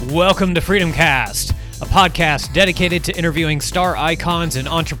Welcome to Freedom Cast, a podcast dedicated to interviewing star icons and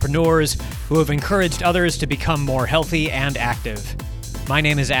entrepreneurs who have encouraged others to become more healthy and active. My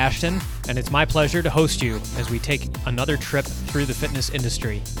name is Ashton, and it's my pleasure to host you as we take another trip through the fitness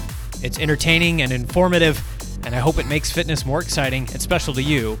industry. It's entertaining and informative, and I hope it makes fitness more exciting and special to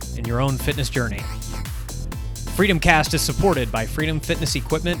you in your own fitness journey. Freedom Cast is supported by Freedom Fitness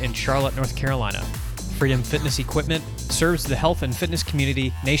Equipment in Charlotte, North Carolina. Freedom Fitness Equipment serves the health and fitness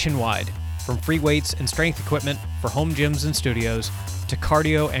community nationwide, from free weights and strength equipment for home gyms and studios to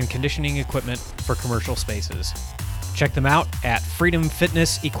cardio and conditioning equipment for commercial spaces. Check them out at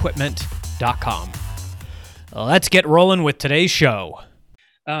freedomfitnessequipment.com. Let's get rolling with today's show.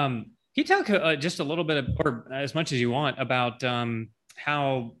 Can you talk just a little bit, or as much as you want, about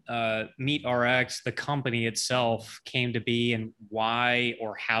how MeatRx, the company itself, came to be, and why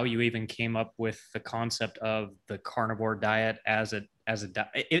or how you even came up with the concept of the carnivore diet as a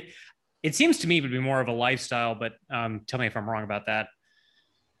diet? It seems to me to be more of a lifestyle, but tell me if I'm wrong about that.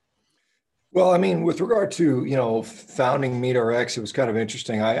 Well, I mean, with regard to, founding MeatRx, it was kind of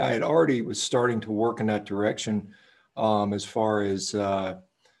interesting. I had already was starting to work in that direction as far as,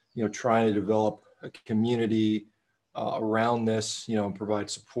 trying to develop a community around this, and provide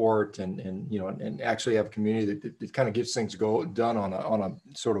support and actually have a community that kind of gets things done on a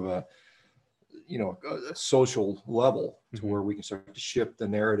sort of a social level to where we can start to shift the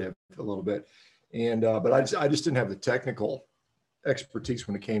narrative a little bit. And, but I just didn't have the technical expertise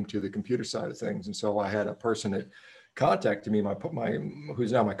when it came to the computer side of things. And so I had a person that contacted me,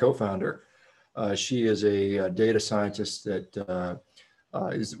 who's now my co-founder. She is a data scientist that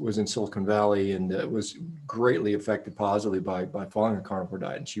was in Silicon Valley and was greatly affected positively by following a carnivore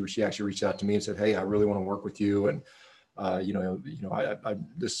diet. And she actually reached out to me and said, "Hey, I really want to work with you. And, I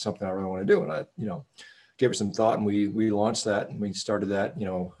this is something I really want to do." And I, gave her some thought, and we launched that, and we started that,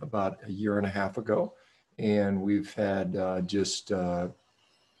 about a year and a half ago. And we've had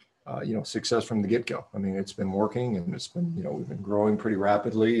success from the get-go. I mean, it's been working, and it's been, we've been growing pretty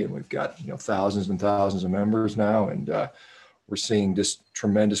rapidly, and we've got, thousands and thousands of members now. And we're seeing just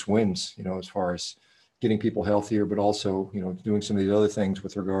tremendous wins, as far as getting people healthier, but also, doing some of these other things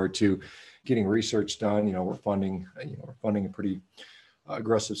with regard to getting research done. We're funding a pretty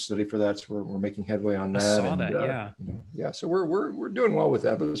aggressive study for that. So we're making headway on that. I saw that, yeah. Yeah. So we're doing well with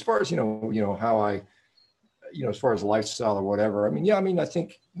that. But as far as, how I, as far as lifestyle or whatever, I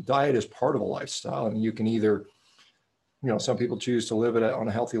think diet is part of a lifestyle. I mean, you can either, some people choose to live on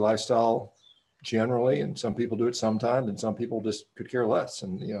a healthy lifestyle generally, and some people do it sometimes, and some people just could care less.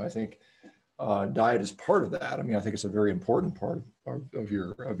 And, I think diet is part of that. I mean, I think it's a very important part of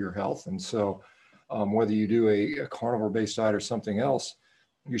your health. And so whether you do a carnivore-based diet or something else,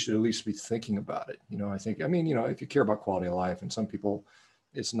 you should at least be thinking about it. If you care about quality of life, and some people,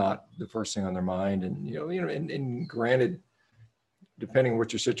 it's not the first thing on their mind. And, and granted, depending on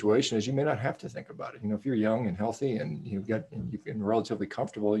what your situation is, you may not have to think about it. If you're young and healthy and you've been relatively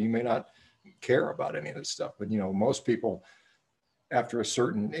comfortable, you may not care about any of this stuff. But, most people, after a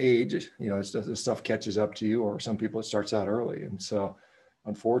certain age, this stuff catches up to you, or some people, it starts out early. And so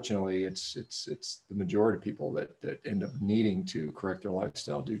unfortunately, it's the majority of people that end up needing to correct their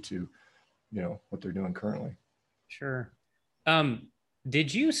lifestyle due to, what they're doing currently. Sure.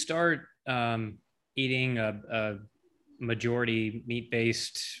 Did you start eating a majority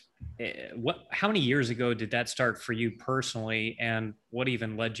meat-based? How many years ago did that start for you personally, and what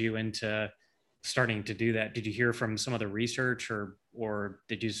even led you into starting to do that? Did you hear from some of the research, or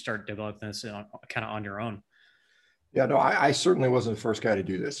did you start developing this kind of on your own? Yeah, no, I certainly wasn't the first guy to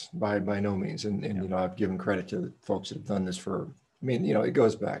do this by no means. And I've given credit to the folks that have done this it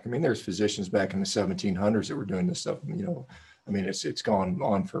goes back. There's physicians back in the 1700s that were doing this stuff. It's gone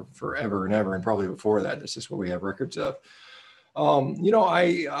on for forever and ever, and probably before that. This is what we have records of. I'm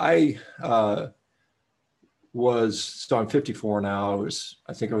 54 now.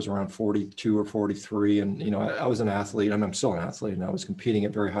 I think I was around 42 or 43. And, I was an athlete. I'm still an athlete, and I was competing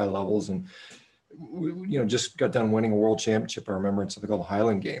at very high levels. And, just got done winning a world championship. I remember in something called the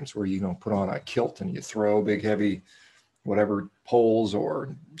Highland Games, where you put on a kilt and you throw big, heavy, whatever, poles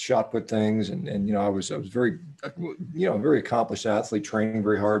or shot put things. And I was very, a very accomplished athlete, training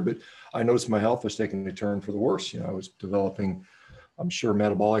very hard, but I noticed my health was taking a turn for the worse. I was developing, I'm sure,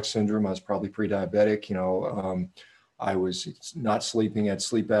 metabolic syndrome. I was probably pre-diabetic. I was not sleeping, had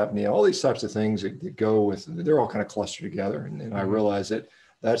sleep apnea, all these types of things that go with, they're all kind of clustered together. And I realized that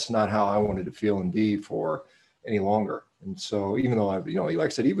that's not how I wanted to feel and be for any longer. And so even though like I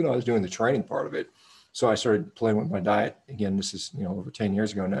said, even though I was doing the training part of it, so I started playing with my diet again. This is, over 10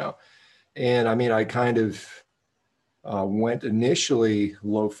 years ago now. And I kind of Went initially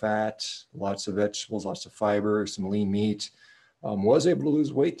low fat, lots of vegetables, lots of fiber, some lean meat. Was able to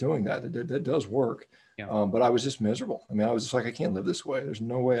lose weight doing that. That does work. Yeah. But I was just miserable. I mean, I was just like, I can't live this way. There's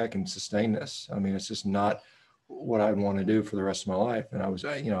no way I can sustain this. I mean, it's just not what I'd want to do for the rest of my life. And I was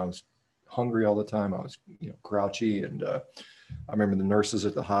hungry all the time. I was, grouchy. And I remember the nurses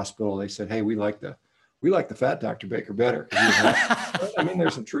at the hospital, they said, "Hey, we like the fat Dr. Baker better." I mean,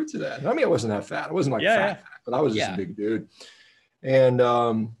 there's some truth to that. I mean, I wasn't that fat. I wasn't like fat, but I was just a big dude. And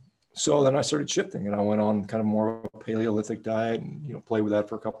so then I started shifting, and I went on kind of more of a Paleolithic diet, and played with that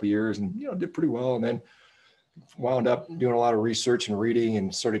for a couple of years, and did pretty well. And then wound up doing a lot of research and reading,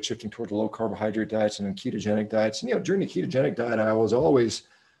 and started shifting toward low carbohydrate diets and then ketogenic diets. And during the ketogenic diet, I was always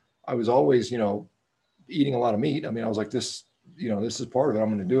eating a lot of meat. I mean, I was like, this is part of it. I'm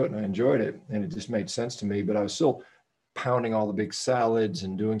going to do it. And I enjoyed it. And it just made sense to me, but I was still pounding all the big salads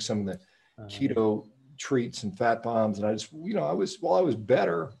and doing some of the keto treats and fat bombs. And I just, I was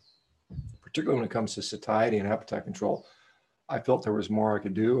better, particularly when it comes to satiety and appetite control. I felt there was more I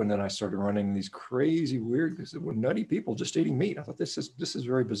could do. And then I started running these crazy, weird, nutty people just eating meat. I thought this is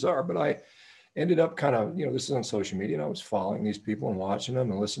very bizarre, but I ended up kind of, this is on social media, and I was following these people and watching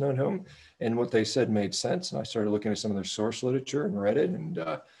them and listening to them, and what they said made sense. And I started looking at some of their source literature and read it, and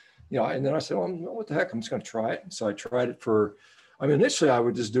and then I said, well, what the heck, I'm just going to try it. And so I tried it initially I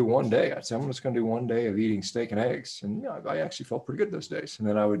would just do one day. I'd say, I'm just going to do one day of eating steak and eggs, and I actually felt pretty good those days. And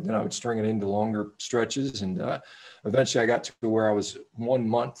then I would string it into longer stretches, and eventually I got to where I was 1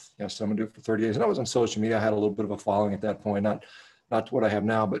 month. So I'm going to do it for 30 days, and I was on social media. I had a little bit of a following at that point, not what I have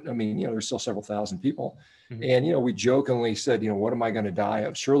now, but I mean, there's still several thousand people. Mm-hmm. And, we jokingly said, what am I going to die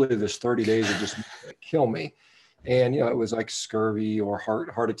of? Surely this 30 days will just kill me. And, it was like scurvy or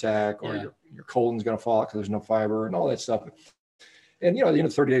heart attack, or your colon's going to fall out because there's no fiber and all that stuff. And, at the end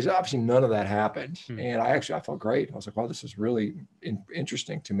of 30 days, obviously none of that happened. Mm-hmm. And I felt great. I was like, wow, this is really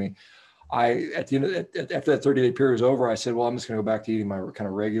interesting to me. After that 30-day period was over, I said, well, I'm just going to go back to eating my kind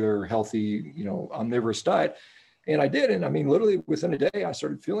of regular, healthy, omnivorous diet. And I did. And I mean, literally within a day, I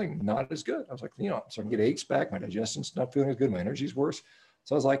started feeling not as good. I was like, I'm starting to get aches back. My digestion's not feeling as good. My energy's worse.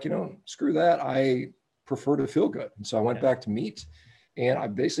 So I was like, screw that. I prefer to feel good. And so I went back to meat, and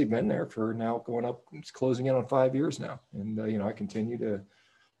I've basically been there for now it's closing in on 5 years now. And, I continue to,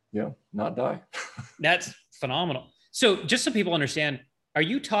 not die. That's phenomenal. So just so people understand, are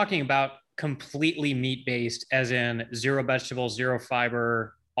you talking about completely meat-based, as in zero vegetables, zero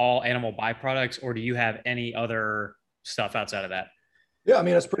fiber, all animal byproducts, or do you have any other stuff outside of that? Yeah, I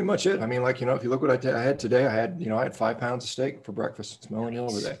mean, that's pretty much it. I mean, if you look what I had today, I had 5 pounds of steak for breakfast. It's melon meal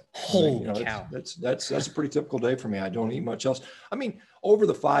every day. Holy cow. That's a pretty typical day for me. I don't eat much else. I mean, over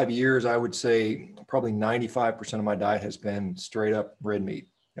the 5 years, I would say probably 95% of my diet has been straight up red meat.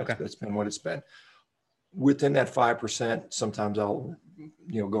 That's been what it's been. Within that 5%, sometimes I'll,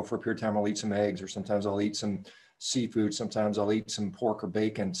 go for a period of time, I'll eat some eggs, or sometimes I'll eat some seafood. Sometimes I'll eat some pork or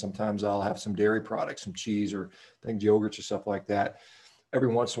bacon. Sometimes I'll have some dairy products, some cheese or yogurts or stuff like that. Every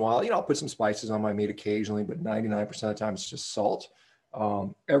once in a while, I'll put some spices on my meat occasionally, but 99% of the time it's just salt.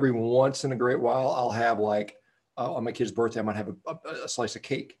 Every once in a great while, I'll have on my kid's birthday, I might have a slice of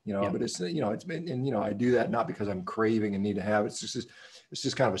cake, but it's, it's been, and, I do that not because I'm craving and need to have it. It's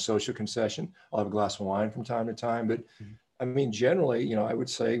just kind of a social concession. I'll have a glass of wine from time to time, but I mean, generally, I would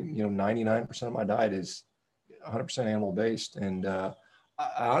say, 99% of my diet is 100% animal based. And I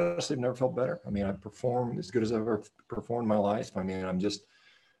honestly have never felt better. I mean, I perform as good as I've ever performed in my life. I mean, I'm just,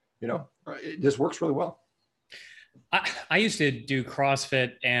 it just works really well. I used to do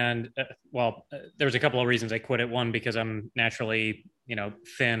CrossFit, and there was a couple of reasons I quit it. One, because I'm naturally,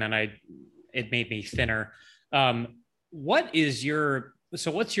 thin, and it made me thinner. What's your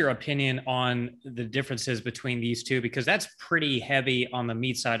opinion on the differences between these two? Because that's pretty heavy on the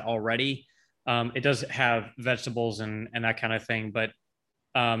meat side already. It does have vegetables and that kind of thing, but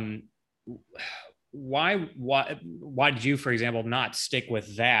why did you, for example, not stick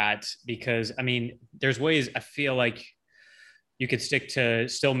with that? Because I mean, there's ways I feel like you could stick to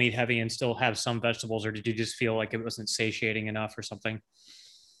still meat heavy and still have some vegetables, or did you just feel like it wasn't satiating enough or something?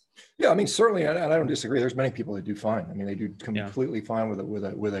 Yeah, I mean, certainly, I don't disagree. There's many people that do fine. I mean, they do completely fine with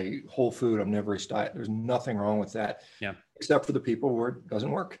a whole food omnivorous diet. There's nothing wrong with that. Yeah. Except for the people where it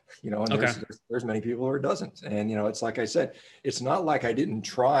doesn't work, and there's many people where it doesn't. And, it's like I said, it's not like I didn't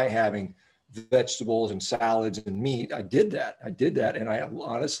try having vegetables and salads and meat. I did that. And I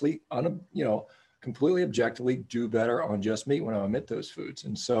honestly, completely objectively do better on just meat when I omit those foods.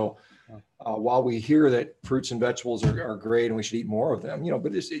 And so while we hear that fruits and vegetables are great and we should eat more of them,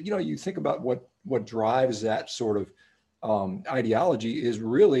 but it's, you think about what drives that sort of ideology is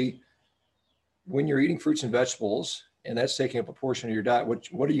really when you're eating fruits and vegetables, and that's taking up a portion of your diet.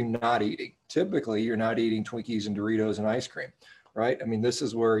 What are you not eating? Typically, you're not eating Twinkies and Doritos and ice cream, right? I mean, this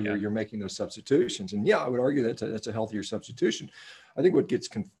is where you're making those substitutions. And yeah, I would argue that's a healthier substitution. I think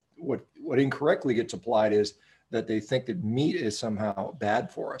what incorrectly gets applied is that they think that meat is somehow bad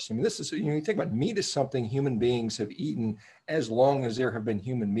for us. I mean, this is, you think about meat is something human beings have eaten as long as there have been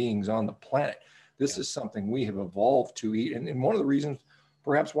human beings on the planet. This is something we have evolved to eat. And one of the reasons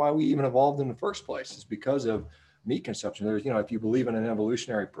perhaps why we even evolved in the first place is because of meat consumption. There's, if you believe in an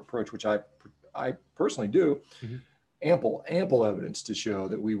evolutionary approach, which I personally do, ample evidence to show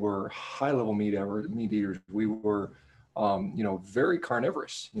that we were high-level meat eaters. We were very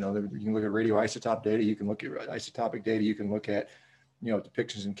carnivorous. You can look at radioisotope data, you can look at isotopic data, you can look at,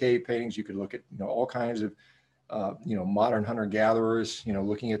 depictions in cave paintings, you could look at, all kinds of, modern hunter-gatherers,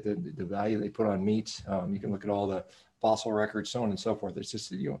 looking at the value they put on meat. You can look at all the fossil records, so on and so forth. It's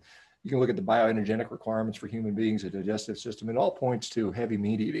just, you can look at the bioenergetic requirements for human beings, the digestive system. It all points to heavy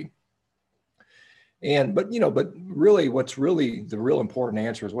meat eating. But really, what's really the real important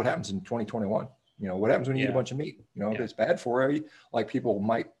answer is what happens in 2021. What happens when you eat a bunch of meat? If it's bad for you, like people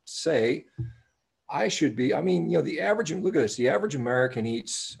might say, I should be. I mean, the average, look at this, the average American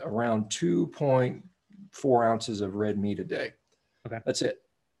eats around 2.4 ounces of red meat a day. Okay. That's it.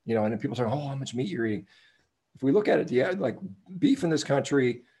 And then people say, oh, how much meat you're eating. If we look at it, like beef in this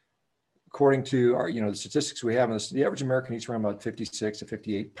country, according to our, the statistics we have on this, the average American eats around about 56 to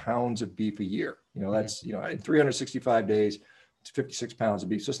 58 pounds of beef a year. That's, in 365 days, it's 56 pounds of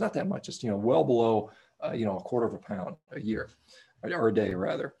beef. So it's not that much. It's, well below, a quarter of a pound a year, or a day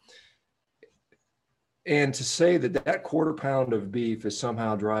rather. And to say that quarter pound of beef is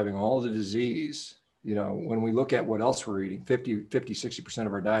somehow driving all the disease, when we look at what else we're eating, 60%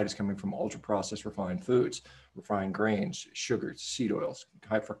 of our diet is coming from ultra processed refined foods, refined grains, sugars, seed oils,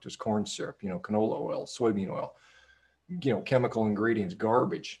 high fructose corn syrup, canola oil, soybean oil, chemical ingredients,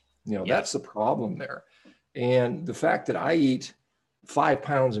 garbage. That's the problem there. And the fact that I eat 5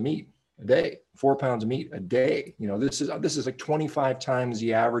 pounds of meat a day, 4 pounds of meat a day, this is like 25 times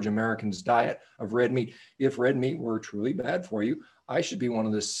the average American's diet of red meat. If red meat were truly bad for you, I should be one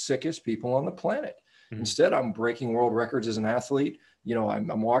of the sickest people on the planet. Instead, I'm breaking world records as an athlete.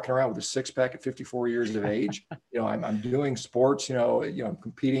 I'm walking around with a six-pack at 54 years of age. I'm doing sports. I'm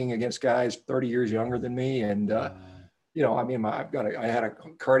competing against guys 30 years younger than me, and I had a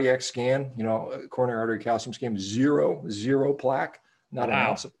cardiac scan. Coronary artery calcium scan, zero plaque, not an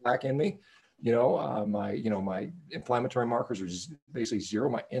ounce of plaque in me. My inflammatory markers are basically zero.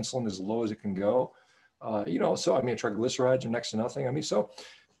 My insulin is as low as it can go. Triglycerides are next to nothing. So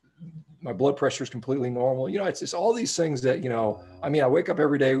my blood pressure is completely normal. It's all these things that, I wake up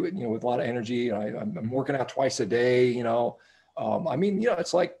every day, with a lot of energy. I'm working out twice a day,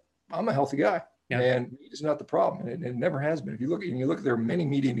 it's like I'm a healthy guy, and meat is not the problem. And it never has been. If you look, there are many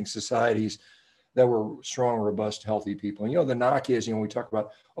meat eating societies that were strong, robust, healthy people. And, the knock is, we talk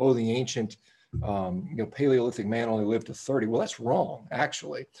about, the ancient, Paleolithic man only lived to 30. Well, that's wrong,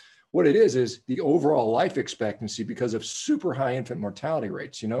 actually. What it is the overall life expectancy because of super high infant mortality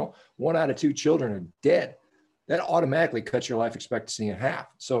rates. 1 out of 2 children are dead. That automatically cuts your life expectancy in half.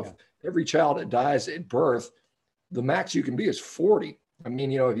 So if every child that dies at birth, the max you can be is 40.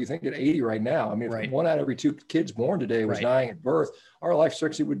 If you think at 80 right now, if 1 out of every 2 kids born today was dying at birth, our life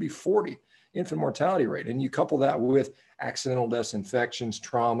expectancy would be 40 infant mortality rate. And you couple that with accidental deaths, infections,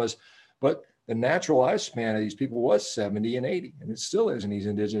 traumas, but the natural lifespan of these people was 70 and 80, and it still is in these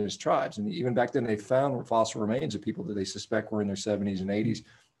indigenous tribes. And even back then, they found fossil remains of people that they suspect were in their 70s and 80s,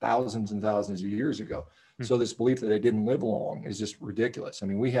 thousands and thousands of years ago. So this belief that they didn't live long is just ridiculous.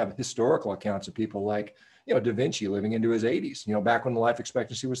 We have historical accounts of people like, Da Vinci living into his 80s, back when the life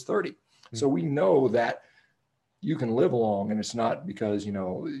expectancy was 30. So we know that you can live long, and it's not because,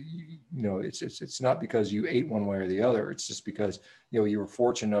 it's not because you ate one way or the other. It's just because, you were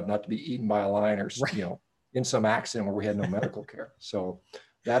fortunate enough not to be eaten by a lion or, in some accident where we had no medical care. So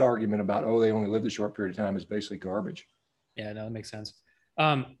that argument about, they only lived a short period of time is basically garbage. Yeah, no, that makes sense.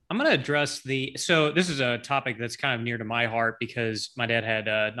 I'm going to address so this is a topic that's kind of near to my heart because my dad had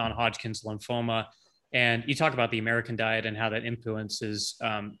non-Hodgkin's lymphoma. And you talk about the American diet and how that influences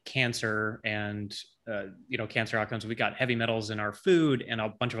cancer and, cancer outcomes. We got heavy metals in our food and a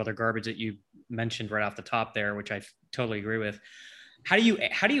bunch of other garbage that you mentioned right off the top there, which I totally agree with. How do you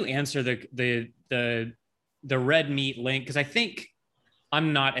answer the red meat link? Because I think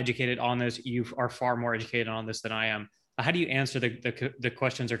I'm not educated on this. You are far more educated on this than I am. How do you answer the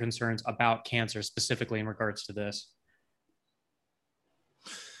questions or concerns about cancer specifically in regards to this?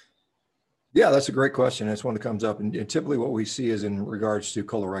 Yeah, that's a great question. That's one that comes up. And typically what we see is in regards to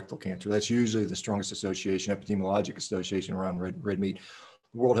colorectal cancer. That's usually the strongest association, epidemiologic association around red meat.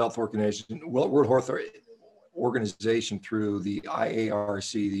 The World Health Organization through the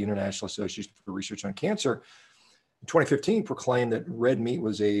IARC, the International Association for Research on Cancer, in 2015 proclaimed that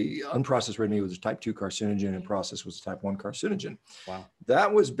unprocessed red meat was a type 2 carcinogen and processed was a type 1 carcinogen. Wow.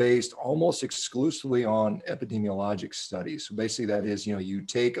 That was based almost exclusively on epidemiologic studies. So basically that is, you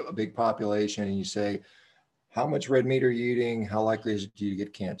take a big population and you say, how much red meat are you eating? How likely is it you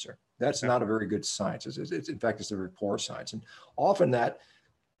get cancer? That's not a very good science. In fact, it's a very poor science. And often that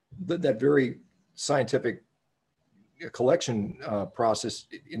very scientific collection process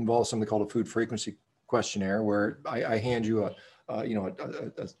involves something called a food frequency questionnaire, where I hand you a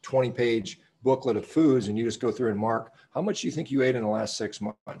 20-page booklet of foods, and you just go through and mark how much you think you ate in the last 6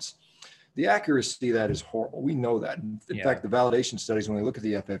 months. The accuracy of that is horrible. We know that. In fact, the validation studies, when we look at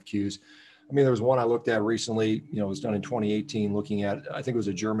the FFQs, I mean, there was one I looked at recently, it was done in 2018, looking at, I think it was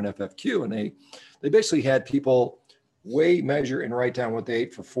a German FFQ, and they basically had people weigh, measure, and write down what they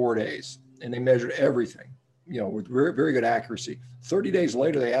ate for 4 days. And they measured everything, with very, very good accuracy. 30 days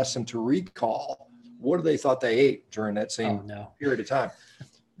later, they asked them to recall what they thought they ate during that same period of time.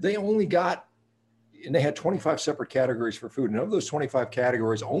 They only got, and they had 25 separate categories for food. And of those 25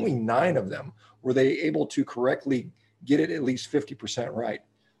 categories, only 9 of them were they able to correctly get it at least 50% right.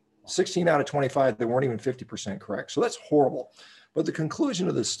 16 out of 25, they weren't even 50% correct. So that's horrible. But the conclusion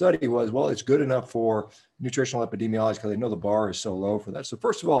of the study was, well, it's good enough for nutritional epidemiology because they know the bar is so low for that. So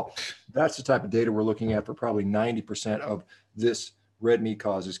first of all, that's the type of data we're looking at for probably 90% of this red meat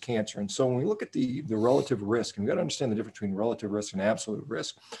causes cancer. And so when we look at the relative risk, and we've got to understand the difference between relative risk and absolute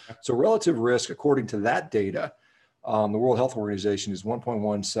risk. So relative risk, according to that data, the World Health Organization is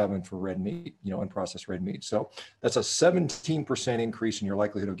 1.17 for red meat, unprocessed red meat. So that's a 17% increase in your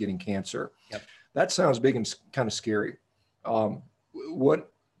likelihood of getting cancer. Yep. That sounds big and kind of scary. But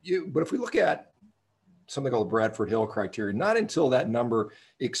if we look at something called the Bradford Hill criteria, not until that number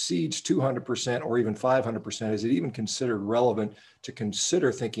exceeds 200% or even 500% is it even considered relevant to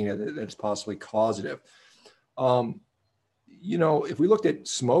consider thinking that it's possibly causative. If we looked at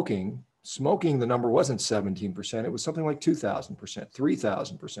smoking, the number wasn't 17%. It was something like 2,000%,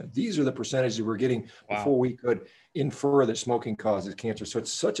 3,000%. These are the percentages we're getting before we could infer that smoking causes cancer. So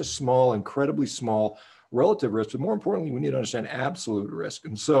it's such a small, incredibly small relative risk, but more importantly, we need to understand absolute risk.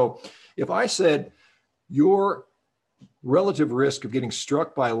 And so if I said your relative risk of getting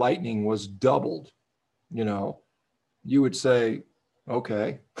struck by lightning was doubled, you would say,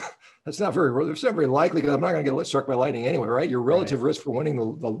 okay, that's not very likely because I'm not going to get struck by lightning anyway, right? Your relative risk for winning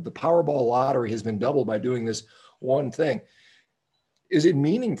the Powerball lottery has been doubled by doing this one thing. Is it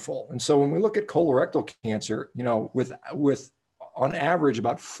meaningful? And so when we look at colorectal cancer, with on average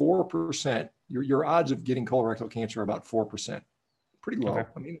about 4%, your odds of getting colorectal cancer are about 4%. Pretty low. Okay.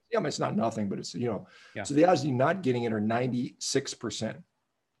 I mean, it's not nothing, but it's, so the odds of you not getting it are 96%.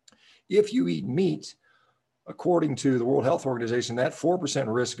 If you eat meat, according to the World Health Organization, that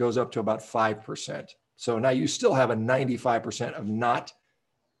 4% risk goes up to about 5%. So now you still have a 95% of not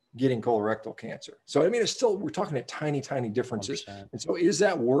getting colorectal cancer. So, I mean, it's still, we're talking at tiny, tiny differences. 100%. And so is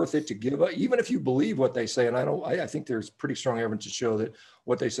that worth it to give up, even if you believe what they say? And I think there's pretty strong evidence to show that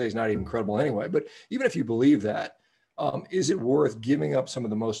what they say is not even credible anyway. But even if you believe that, is it worth giving up some of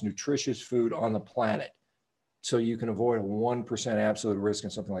the most nutritious food on the planet so you can avoid a 1% absolute risk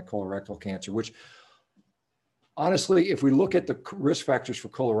in something like colorectal cancer, which honestly, if we look at the risk factors for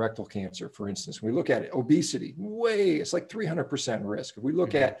colorectal cancer, for instance, we look at obesity, it's like 300% risk. If we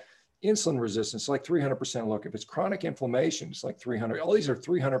look at insulin resistance, it's like 300% look. If it's chronic inflammation, it's like 300. All these are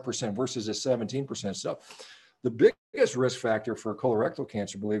 300% versus a 17% stuff. The biggest risk factor for colorectal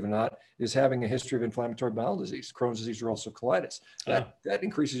cancer, believe it or not, is having a history of inflammatory bowel disease, Crohn's disease, or ulcerative colitis. That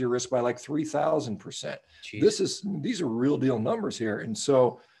increases your risk by like 3,000%. These are real deal numbers here. And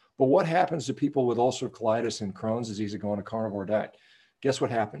so, but what happens to people with ulcerative colitis and Crohn's disease that go on a carnivore diet? Guess what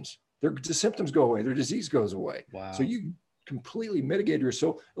happens? The symptoms go away. Their disease goes away. Wow. So you completely mitigate your,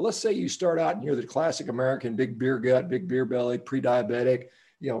 so let's say you start out and you're the classic American, big beer gut, big beer belly, pre-diabetic,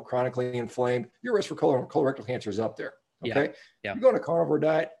 chronically inflamed, your risk for colorectal cancer is up there. Okay. Yeah. You go on a carnivore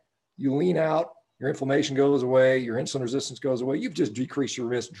diet, you lean out, your inflammation goes away, your insulin resistance goes away. You've just decreased your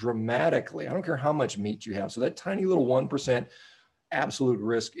risk dramatically. I don't care how much meat you have. So that tiny little 1% absolute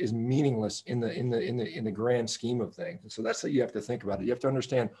risk is meaningless in the grand scheme of things. And so that's how you have to think about it. You have to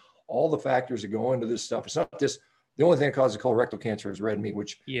understand all the factors that go into this stuff. It's not just the only thing that causes colorectal cancer is red meat,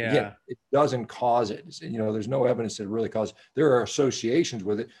 which again, it doesn't cause it. There's no evidence that it really causes. There are associations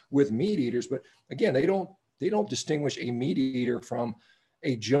with it with meat eaters, but again, they don't distinguish a meat eater from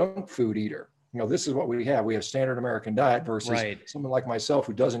a junk food eater. This is what we have. We have standard American diet versus Right. someone like myself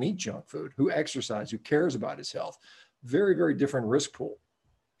who doesn't eat junk food, who exercises, who cares about his health. Very, very different risk pool.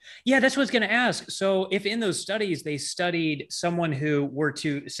 Yeah, that's what I was going to ask. So, if in those studies they studied someone who were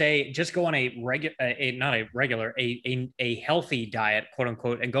to say just go on a regular, not a regular, a healthy diet, quote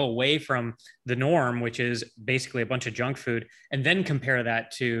unquote, and go away from the norm, which is basically a bunch of junk food, and then compare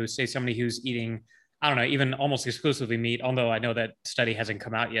that to say somebody who's eating, I don't know, even almost exclusively meat. Although I know that study hasn't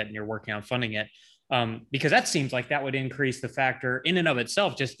come out yet, and you're working on funding it, because that seems like that would increase the factor in and of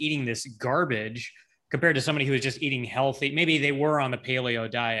itself. Just eating this garbage compared to somebody who is just eating healthy. Maybe they were on the paleo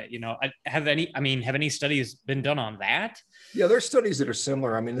diet. Have any studies been done on that? Yeah, there's studies that are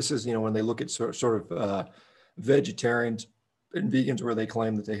similar. I mean, this is, when they look at sort of vegetarians and vegans where they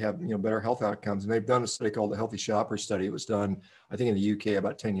claim that they have, better health outcomes. And they've done a study called the Healthy Shopper study. It was done, I think, in the UK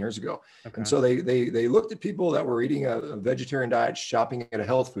about 10 years ago. Okay. And so they looked at people that were eating a vegetarian diet, shopping at a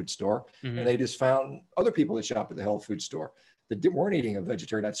health food store, and they just found other people that shop at the health food store that weren't eating a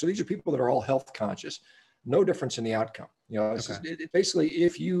vegetarian diet. So these are people that are all health conscious. No difference in the outcome. Basically,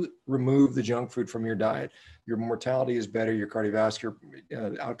 if you remove the junk food from your diet, your mortality is better, your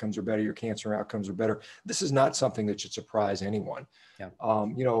cardiovascular outcomes are better, your cancer outcomes are better. This is not something that should surprise anyone. Yeah.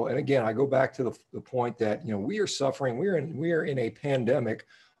 And again, I go back to the point that we are suffering. We are in a pandemic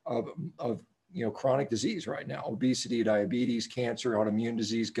of chronic disease right now: obesity, diabetes, cancer, autoimmune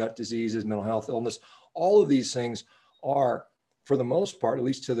disease, gut diseases, mental health illness. All of these things are, for the most part, at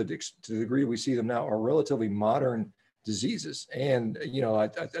least to the degree we see them now, are relatively modern diseases. And,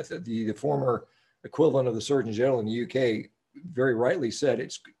 the former equivalent of the Surgeon General in the UK very rightly said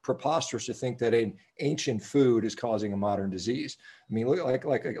it's preposterous to think that an ancient food is causing a modern disease. I mean, like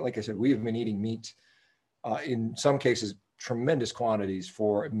I said, we have been eating meat in some cases tremendous quantities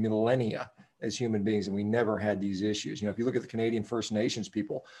for millennia as human beings, and we never had these issues. If you look at the Canadian First Nations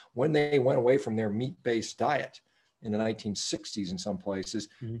people, when they went away from their meat-based diet in the 1960s in some places,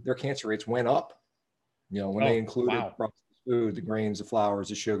 their cancer rates went up, when they included processed food, the grains, the flours,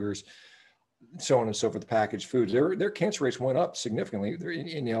 the sugars, so on and so forth, the packaged foods. Their cancer rates went up significantly.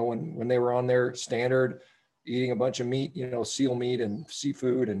 When they were on their standard, eating a bunch of meat, seal meat and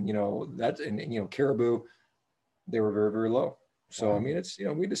seafood and, caribou, they were very, very low. So, I mean, it's,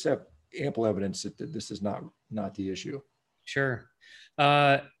 we just have ample evidence that this is not the issue. Sure.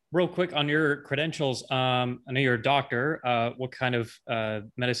 Real quick on your credentials, I know you're a doctor. What kind of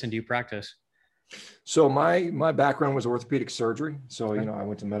medicine do you practice? So my background was orthopedic surgery. So, I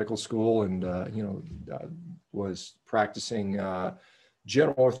went to medical school and, was practicing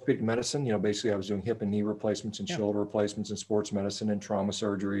general orthopedic medicine. Basically I was doing hip and knee replacements and shoulder replacements and sports medicine and trauma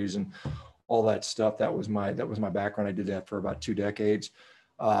surgeries and all that stuff. That was my background. I did that for about 2 decades.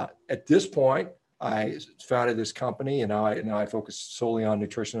 At this point, I founded this company, and now I focus solely on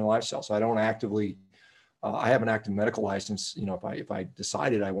nutrition and lifestyle. So I don't actively, I have an active medical license. If I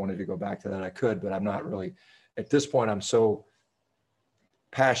decided I wanted to go back to that, I could, but I'm not really, at this point, I'm so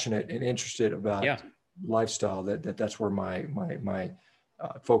passionate and interested about lifestyle that's where my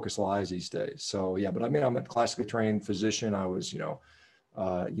focus lies these days. So yeah, but I mean, I'm a classically trained physician. I was, a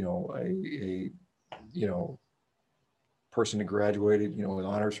person that graduated, with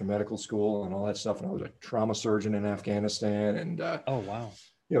honors from medical school and all that stuff. And I was a trauma surgeon in Afghanistan and,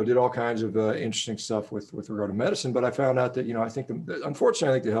 did all kinds of interesting stuff with regard to medicine. But I found out that, unfortunately,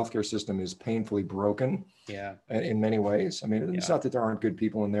 I think the healthcare system is painfully broken in many ways. I mean, it's not that there aren't good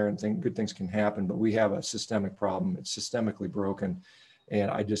people in there and good things can happen, but we have a systemic problem. It's systemically broken. And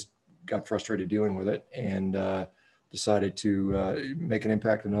I just got frustrated dealing with it and decided to make an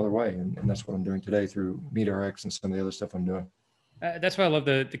impact another way. And that's what I'm doing today through MeatRx and some of the other stuff I'm doing. That's why I love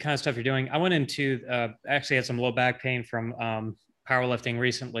the kind of stuff you're doing. I went into, actually had some low back pain from powerlifting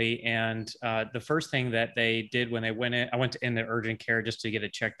recently. And the first thing that they did when they went in, I went in the urgent care just to get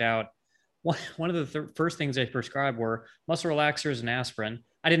it checked out. One of the first things they prescribed were muscle relaxers and aspirin.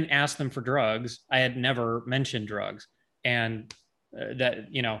 I didn't ask them for drugs. I had never mentioned drugs. And that,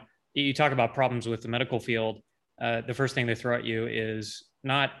 you talk about problems with the medical field. The first thing they throw at you is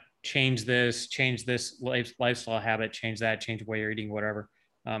not change this lifestyle habit, change that, change the way you're eating, whatever.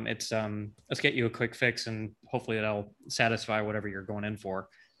 It's let's get you a quick fix and hopefully that'll satisfy whatever you're going in for.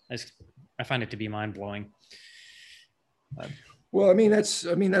 I find it to be mind blowing. Well, I mean, that's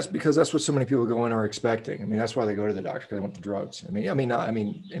because that's what so many people go in are expecting. I mean, that's why they go to the doctor, because they want the drugs. I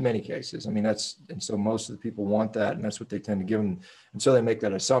mean, in many cases, and so most of the people want that, and that's what they tend to give them. And so they make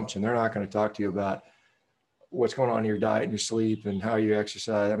that assumption. They're not going to talk to you about what's going on in your diet and your sleep and how you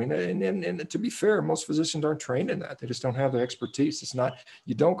exercise. I mean, and to be fair, most physicians aren't trained in that. They just don't have the expertise.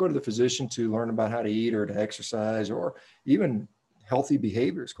 You don't go to the physician to learn about how to eat or to exercise or even healthy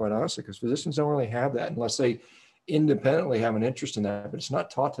behaviors, quite honestly, because physicians don't really have that unless they independently have an interest in that, but it's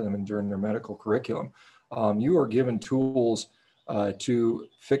not taught to them during their medical curriculum. You are given tools to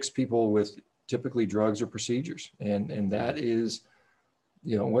fix people with typically drugs or procedures. And that is,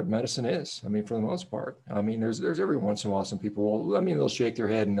 what medicine is. I mean, for the most part, I mean, there's every once in a while, some people will, they'll shake their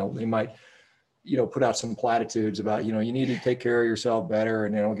head and they might, put out some platitudes about, you need to take care of yourself better,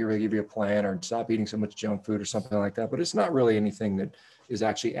 and they'll give you a plan, or stop eating so much junk food or something like that. But it's not really anything that is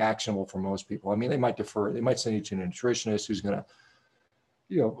actually actionable for most people. I mean, they might send you to a nutritionist who's going to,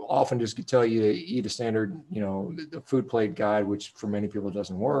 often just tell you to eat a standard, the food plate guide, which for many people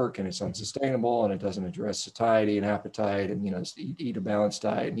doesn't work, and it's unsustainable, and it doesn't address satiety and appetite, and, eat a balanced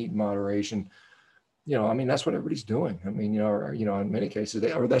diet and eat in moderation. I mean, that's what everybody's doing. I mean, in many cases,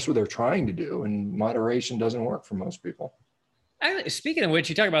 that's what they're trying to do, and moderation doesn't work for most people. Speaking of which,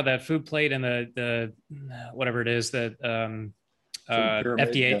 you talk about that food plate and the whatever it is that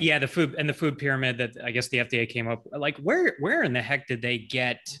pyramid, FDA, the food pyramid that I guess the FDA came up. Like, where in the heck did they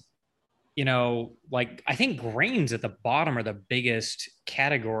get, like, I think grains at the bottom are the biggest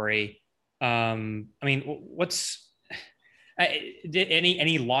category. I mean, what's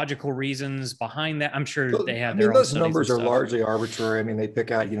any logical reasons behind that? I'm sure they have. Those numbers are largely arbitrary. I mean, they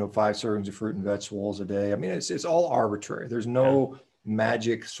pick out 5 servings of fruit and vegetables a day. I mean, it's all arbitrary. There's no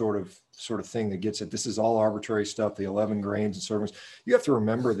magic sort of thing that gets it. This is all arbitrary stuff. The 11 grains and servings. You have to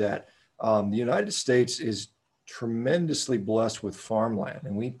remember that the United States is tremendously blessed with farmland,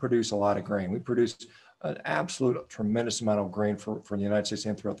 and we produce a lot of grain. We produce an absolute tremendous amount of grain for the United States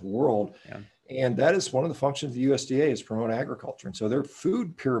and throughout the world. Yeah. And that is one of the functions of the USDA, is promote agriculture. And so their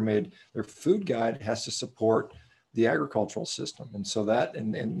food pyramid, their food guide has to support the agricultural system. And so that,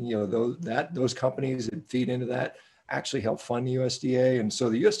 those companies that feed into that actually help fund the USDA. And so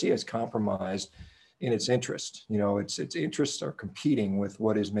the USDA is compromised in its interest. Its interests are competing with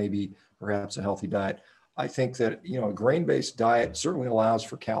what is maybe perhaps a healthy diet. I think that, a grain-based diet certainly allows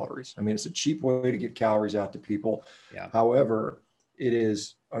for calories. I mean, it's a cheap way to get calories out to people. Yeah. However, it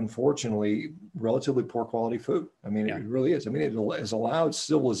is unfortunately relatively poor quality food. I mean, it really is. I mean, it has allowed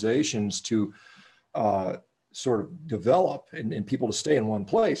civilizations to sort of develop and people to stay in one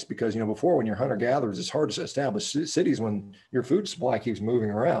place, because, before, when you're hunter gatherers, it's hard to establish cities when your food supply keeps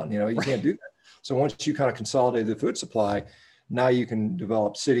moving around. You can't do that. So once you kind of consolidate the food supply, now you can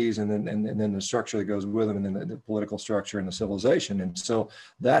develop cities, and then the structure that goes with them, and then the political structure and the civilization. And so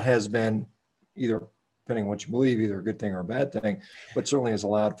that has been, either, depending on what you believe, either a good thing or a bad thing, but certainly has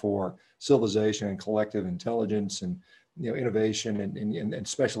allowed for civilization and collective intelligence and, innovation and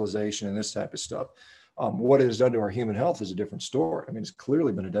specialization and this type of stuff. What it has done to our human health is a different story. I mean, it's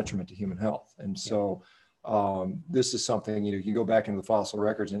clearly been a detriment to human health. And so this is something, you can go back into the fossil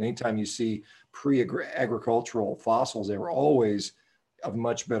records, and anytime you see pre-agricultural fossils, they were always of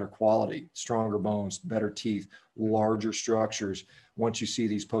much better quality, stronger bones, better teeth, larger structures. Once you see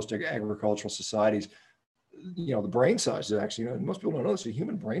these post-agricultural societies, the brain size is actually, most people don't know this, the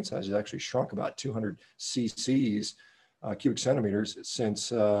human brain size has actually shrunk about 200 cc's, cubic centimeters,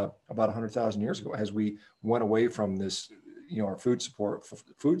 since about 100,000 years ago, as we went away from this, our food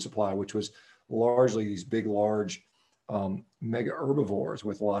supply, which was largely these big, large mega herbivores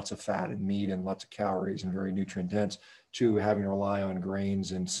with lots of fat and meat and lots of calories and very nutrient dense, to having to rely on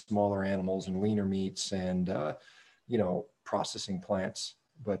grains and smaller animals and leaner meats and processing plants.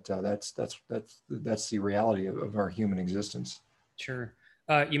 But that's the reality of our human existence. Sure.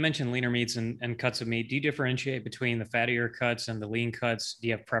 You mentioned leaner meats and cuts of meat. Do you differentiate between the fattier cuts and the lean cuts? Do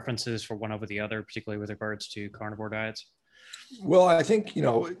you have preferences for one over the other, particularly with regards to carnivore diets? Well, I think,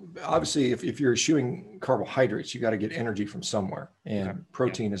 obviously, if you're eschewing carbohydrates, you got to get energy from somewhere. And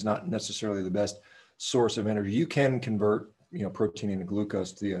protein is not necessarily the best source of energy. You can convert, protein into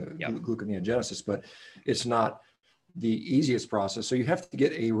glucose to the gluconeogenesis, but it's not the easiest process. So you have to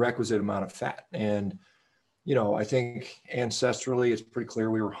get a requisite amount of fat. And, I think ancestrally, it's pretty clear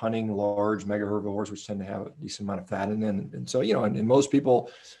we were hunting large mega herbivores, which tend to have a decent amount of fat in them. And so, and most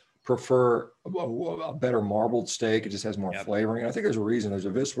people prefer a better marbled steak. It just has more flavoring. I think there's a reason. There's a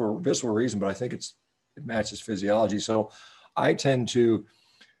visceral reason, but I think it matches physiology. So I tend to,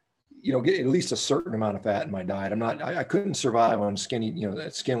 get at least a certain amount of fat in my diet. I couldn't survive on skinny,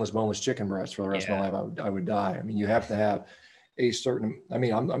 skinless, boneless chicken breast for the rest of my life. I would die. I mean, you have to have a certain,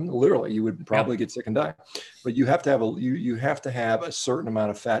 I'm literally, you would probably get sick and die, but you have to have you have to have a certain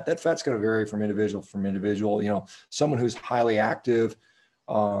amount of fat. That fat's going to vary from individual. Someone who's highly active,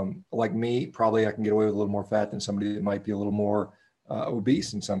 like me, probably I can get away with a little more fat than somebody that might be a little more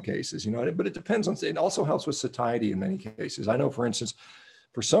obese in some cases, but it depends on, it also helps with satiety in many cases. I know, for instance,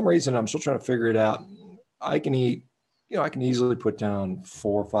 for some reason, I'm still trying to figure it out. I can eat, I can easily put down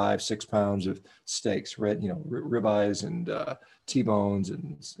 4, 5, 6 pounds of steaks, ribeyes and T-bones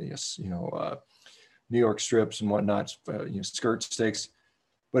and New York strips and whatnot, skirt steaks.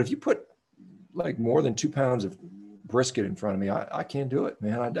 But if you put like more than 2 pounds of brisket in front of me, I can't do it,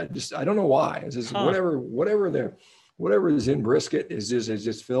 man. I don't know why. It's just whatever is in brisket it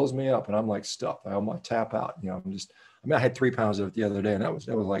just fills me up, and I'm like stuffed. I almost tap out. I had 3 pounds of it the other day, and that was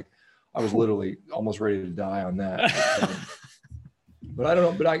like, I was literally almost ready to die on that. But I don't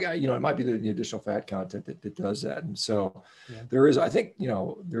know, but it might be the additional fat content that does that. And so there is, I think,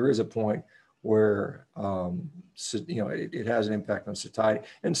 there is a point where, it has an impact on satiety.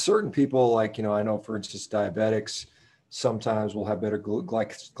 And certain people, like, I know, for instance, diabetics sometimes will have better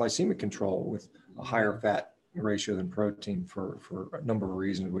glycemic control with a higher fat ratio than protein for a number of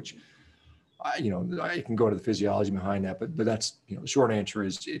reasons, which I can go into the physiology behind that, but that's, the short answer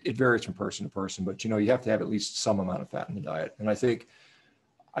is it varies from person to person, but, you have to have at least some amount of fat in the diet. And I think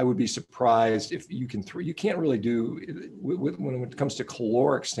I would be surprised if you can't really do, when it comes to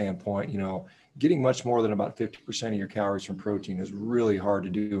caloric standpoint, getting much more than about 50% of your calories from protein is really hard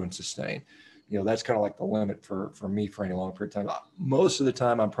to do and sustain. That's kind of like the limit for me for any long period of time. Most of the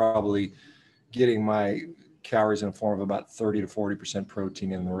time, I'm probably getting my calories in the form of about 30 to 40%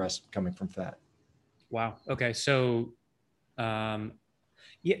 protein and the rest coming from fat. Wow. Okay. So, so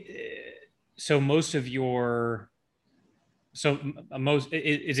most of your,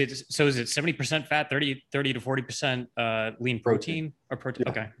 is it 70% fat, 30 to 40% lean protein or protein?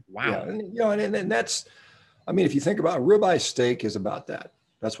 Yeah. Okay. Wow. Yeah. And that's, if you think about a ribeye steak is about that.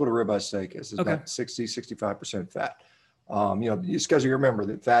 That's what a ribeye steak is. It's about 60, 65% fat. Just because you remember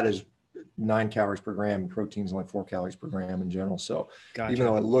that fat is 9 calories per gram, and protein is only 4 calories per gram in general. So even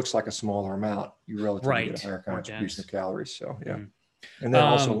though it looks like a smaller amount, you relatively get a higher contribution of calories. So yeah. And then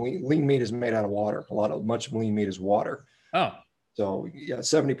also lean meat is made out of water. Much lean meat is water. Oh. So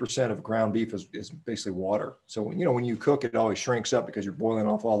 70% of ground beef is basically water. So when you cook, it always shrinks up because you're boiling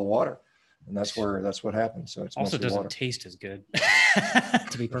off all the water. And that's what happens. So it's also doesn't water. Taste as good,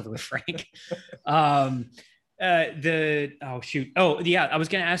 to be perfectly frank. I was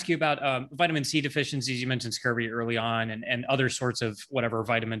going to ask you about vitamin C deficiencies. You mentioned scurvy early on, and other sorts of whatever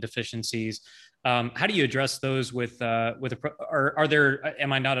vitamin deficiencies. How do you address those are there?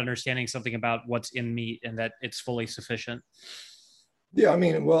 Am I not understanding something about what's in meat and that it's fully sufficient? Yeah,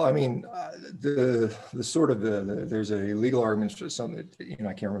 the sort of there's a legal argument for something that,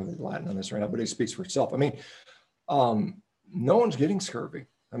 I can't remember the Latin on this right now, but it speaks for itself. No one's getting scurvy.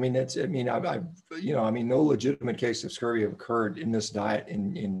 No legitimate case of scurvy have occurred in this diet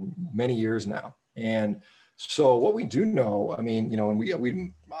in many years now. And so what we do know,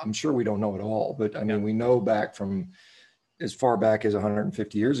 and I'm sure we don't know it all, but we know back from as far back as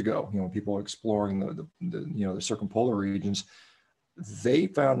 150 years ago, when people were exploring the circumpolar regions, they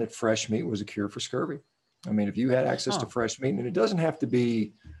found that fresh meat was a cure for scurvy. If you had access to fresh meat, and it doesn't have to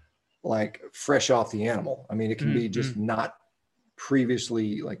be like fresh off the animal. It can be just not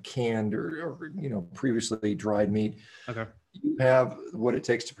previously like canned or previously dried meat. Okay. You have what it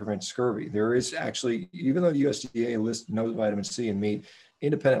takes to prevent scurvy. There is actually, even though the USDA lists no vitamin C in meat,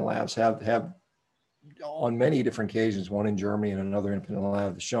 independent labs have on many different occasions, one in Germany and another independent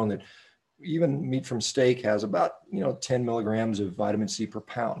lab, has shown that even meat from steak has about 10 milligrams of vitamin C per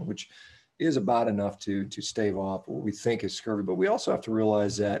pound, which is about enough to stave off what we think is scurvy. But we also have to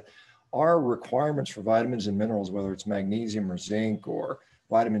realize that our requirements for vitamins and minerals, whether it's magnesium or zinc or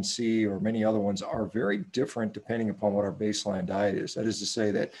vitamin C or many other ones, are very different depending upon what our baseline diet is. That is to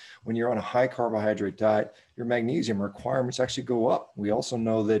say that when you're on a high carbohydrate diet, your magnesium requirements actually go up. We also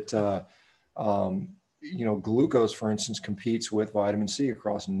know that glucose, for instance, competes with vitamin C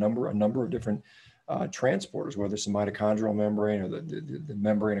across a number of different transporters, whether it's the mitochondrial membrane or the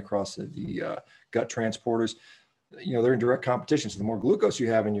membrane across the gut transporters. They're in direct competition. So the more glucose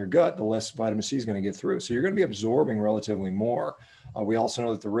you have in your gut, the less vitamin C is going to get through. So you're going to be absorbing relatively more. We also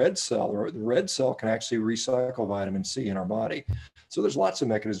know that the red cell can actually recycle vitamin C in our body. So there's lots of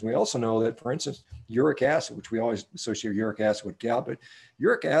mechanisms. We also know that, for instance, uric acid, which we always associate uric acid with gout, but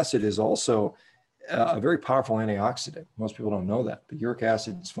uric acid is also a very powerful antioxidant. Most people don't know that, but uric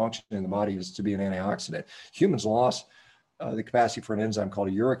acid's function in the body is to be an antioxidant. Humans lost the capacity for an enzyme called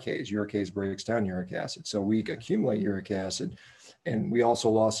a uricase. Uricase breaks down uric acid. So we accumulate uric acid, and we also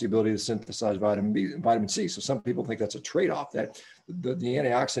lost the ability to synthesize vitamin C. So some people think that's a trade-off, that the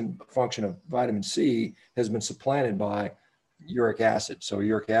antioxidant function of vitamin C has been supplanted by uric acid. So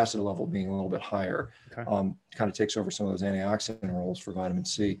uric acid level being a little bit higher kind of takes over some of those antioxidant roles for vitamin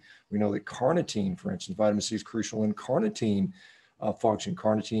C. We know that carnitine, for instance, vitamin C is crucial in carnitine function.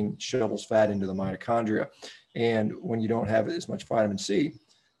 Carnitine shuttles fat into the mitochondria. And when you don't have as much vitamin C,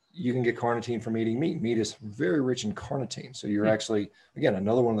 you can get carnitine from eating meat. Meat is very rich in carnitine. So you're actually, again,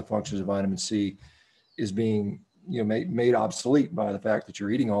 another one of the functions of vitamin C is being, made obsolete by the fact that you're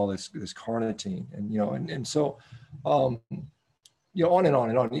eating all this carnitine. And so, on and on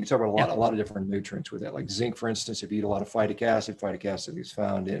and on. You can talk about a lot of different nutrients with that, like zinc, for instance. If you eat a lot of phytic acid is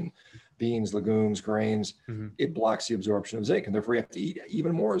found in beans, legumes, grains. It blocks the absorption of zinc, and therefore you have to eat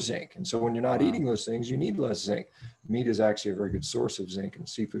even more zinc. And so when you're not eating those things, you need less zinc. Meat is actually a very good source of zinc, and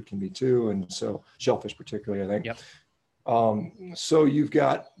seafood can be too. And so shellfish particularly, I think. Yep. So you've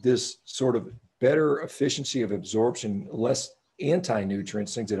got this sort of better efficiency of absorption, less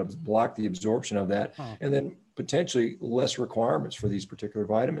anti-nutrients, things that block the absorption of that, and then potentially less requirements for these particular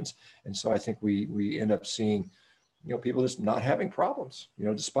vitamins. And so I think we end up seeing, people just not having problems,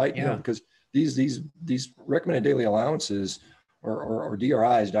 despite, because these recommended daily allowances or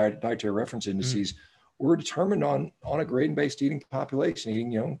DRIs, dietary reference indices, were determined on a grain-based eating population,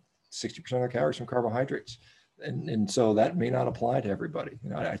 eating, 60% of the calories from carbohydrates. And so that may not apply to everybody.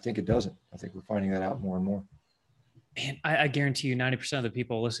 I think it doesn't. I think we're finding that out more and more. Man, I guarantee you 90% of the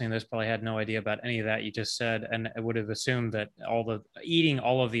people listening to this probably had no idea about any of that you just said. And I would have assumed that eating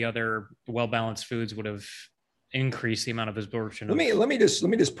all of the other well-balanced foods would have increased the amount of absorption. Let me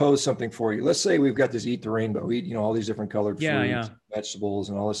just pose something for you. Let's say we've got this eat the rainbow, eat, all these different colored fruits, vegetables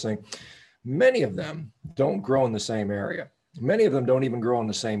and all this thing. Many of them don't grow in the same area. Many of them don't even grow on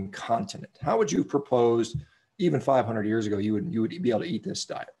the same continent. How would you propose even 500 years ago, you would be able to eat this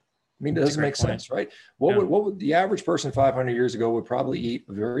diet? I mean, it doesn't make sense, right? What would the average person 500 years ago would probably eat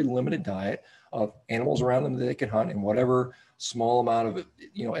a very limited diet of animals around them that they could hunt and whatever small amount of,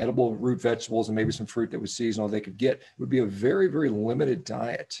 edible root vegetables and maybe some fruit that was seasonal they could get. It would be a very, very limited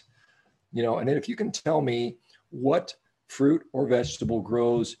diet, and then if you can tell me what fruit or vegetable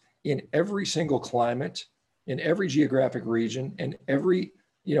grows in every single climate, in every geographic region, and every,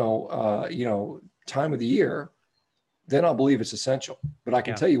 time of the year, then I'll believe it's essential. But I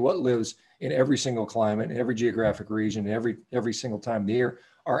can tell you what lives in every single climate, in every geographic region, every single time of the year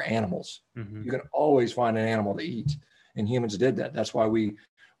are animals. You can always find an animal to eat. And humans did that. That's why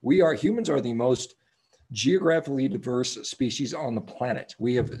humans are the most geographically diverse species on the planet.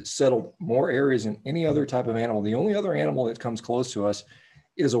 We have settled more areas than any other type of animal. The only other animal that comes close to us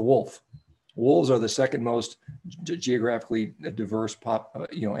is a wolf. Wolves are the second most geographically diverse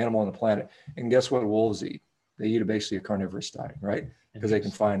animal on the planet. And guess what wolves eat? They eat basically a carnivorous diet, right? Because they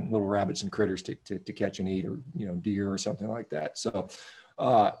can find little rabbits and critters to catch and eat, or deer or something like that. So,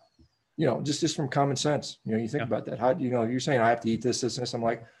 just from common sense, you think about that. How you're saying I have to eat this. I'm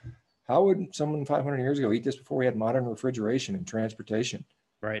like, how would someone 500 years ago eat this before we had modern refrigeration and transportation?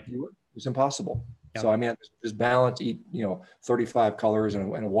 Right. It's impossible. Yep. So I mean, this balance, eat 35 colors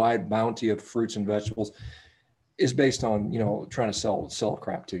and a wide bounty of fruits and vegetables is based on trying to sell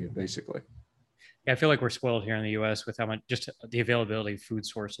crap to you, basically. Yeah, I feel like we're spoiled here in the U.S. with how much, just the availability of food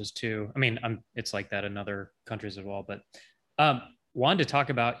sources too. I mean, it's like that in other countries as well. But wanted to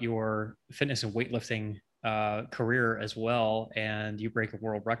talk about your fitness and weightlifting career as well, and you break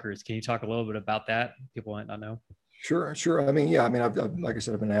world records. Can you talk a little bit about that? People might not know. Sure. I mean, I've like I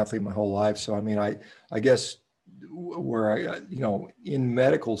said, I've been an athlete my whole life. So I mean, I guess where I, in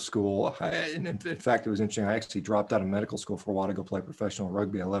medical school, and in fact, it was interesting. I actually dropped out of medical school for a while to go play professional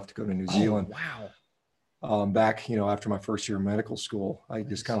rugby. I left to go to New Zealand. Wow. Back, after my first year of medical school, I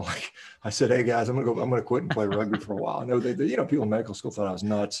just kind of I said, hey guys, I'm going to quit and play rugby for a while. I know they people in medical school thought I was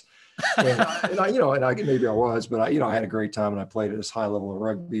nuts. And I maybe I was, but I had a great time, and I played at this high level of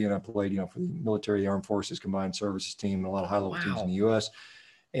rugby, and I played, for the military, the armed forces, combined services team, and a lot of high level teams in the U.S.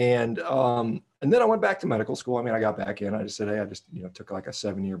 And then I went back to medical school. I mean, I got back in. I just said, hey, I just took like a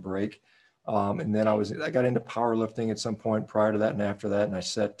 7-year break, and then I got into powerlifting at some point prior to that and after that, and I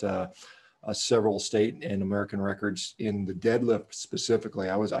set several state and American records in the deadlift specifically.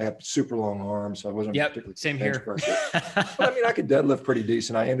 I have super long arms, so I wasn't particularly same here. But I mean, I could deadlift pretty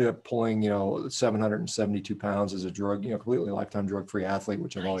decent. I ended up pulling 772 pounds as a drug, completely lifetime drug-free athlete,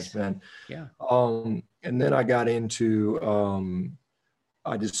 which I've always been. Yeah. And then I got into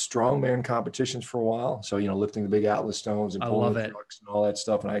I did strongman competitions for a while. So, lifting the big Atlas stones and pulling the trucks and all that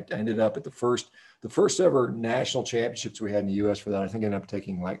stuff. And I ended up at the first ever national championships we had in the U.S. for that. I think I ended up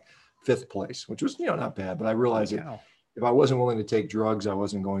taking like 5th place, which was, not bad. But I realized that if I wasn't willing to take drugs, I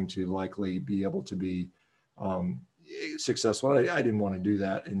wasn't going to likely be able to be successful. I didn't want to do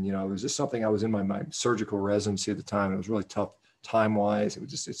that. And, it was just something. I was in my surgical residency at the time. It was really tough time-wise.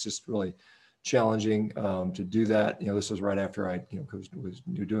 It's just really challenging to do that. This was right after I was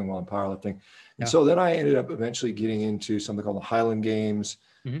doing well in powerlifting. And so then I ended up eventually getting into something called the Highland Games,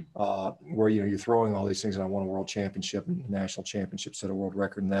 where, you know, you're throwing all these things, and I won a world championship and national championship, set a world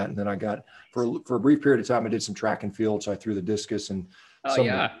record in that. And then I got, for a brief period of time, I did some track and field. So I threw the discus and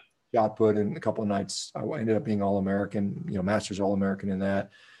shot put, and a couple of nights I ended up being All-American, you know, Masters All-American in that.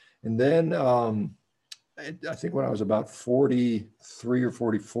 And then I think when I was about 43 or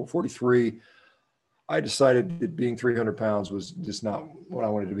 44, 43, I decided that being 300 pounds was just not what I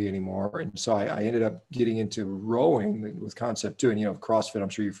wanted to be anymore. And so I ended up getting into rowing with Concept 2. And, you know, CrossFit, I'm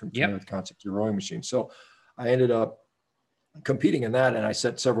sure you're familiar with Concept 2 rowing machine. So I ended up competing in that, and I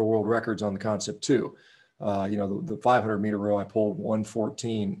set several world records on the Concept 2. You know, the 500 meter row, I pulled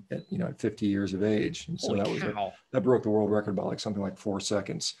 114 at, you know, at 50 years of age. And so that broke the world record by like something like 4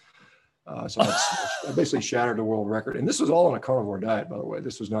 seconds. So I basically shattered the world record. And this was all on a carnivore diet, by the way.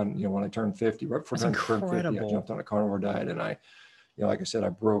 This was done, you know, when I turned 50, right before I turned 50, I jumped on a carnivore diet. And I, you know, like I said, I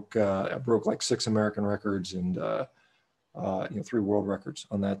broke like 6 American records and, you know, 3 world records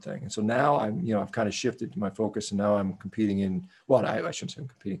on that thing. And so now I've kind of shifted my focus, and now I'm competing in, well, I shouldn't say I'm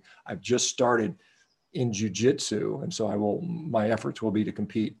competing. I've just started in jiu-jitsu. And so my efforts will be to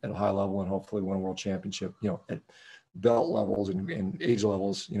compete at a high level and hopefully win a world championship, you know, at belt levels and age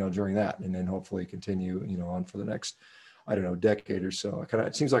levels, you know, during that, and then hopefully continue, you know, on for the next, I don't know, decade or so.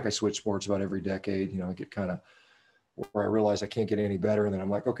 It seems like I switch sports about every decade. You know, I get kind of where I realize I can't get any better, and then I'm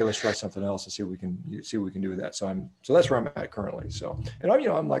like, okay, let's try something else and see what we can do with that. So that's where I'm at currently. So, and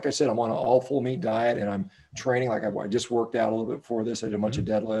I'm like I said, I'm on an all full meat diet, and I'm training. Like I just worked out a little bit before this. I did a bunch of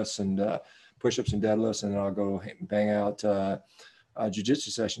deadlifts and push-ups and deadlifts, and then I'll go bang out jiu-jitsu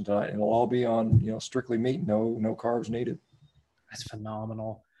session tonight, and it'll all be on, you know, strictly meat, no carbs needed. That's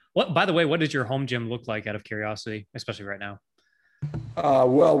phenomenal. By the way, what does your home gym look like, out of curiosity, especially right now?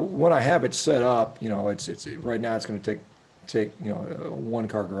 Well, when I have it set up, you know, it's right now it's going to take, you know, a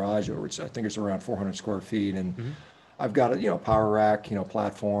 1-car garage, which I think it's around 400 square feet. And I've got a, you know, power rack, you know,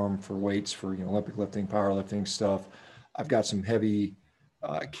 platform for weights for, you know, Olympic lifting, powerlifting stuff. I've got some heavy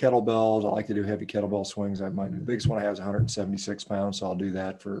kettlebells. I like to do heavy kettlebell swings. The biggest one I have is 176 pounds. So I'll do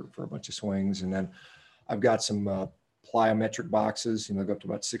that for a bunch of swings. And then I've got some plyometric boxes, you know, go up to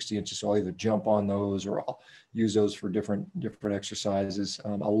about 60 inches. So I'll either jump on those or I'll use those for different exercises.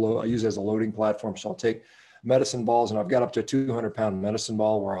 I use it as a loading platform. So I'll take medicine balls, and I've got up to a 200-pound medicine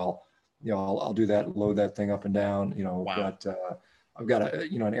ball where I'll do that, load that thing up and down, you know. Wow. I've got a,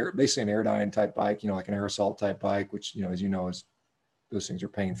 you know, basically an Airdyne type bike, you know, like an air assault type bike, which, you know, as you know, those things are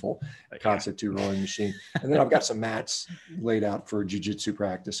painful. Concept 2 rowing machine. And then I've got some mats laid out for jiu-jitsu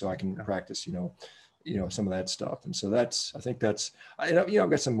practice, so I can practice, you know, some of that stuff. And so I've got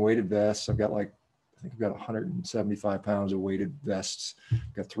some weighted vests. I've got 175 pounds of weighted vests.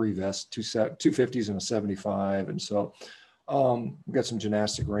 I've got 3 vests, 250s and a 75. And so we've got some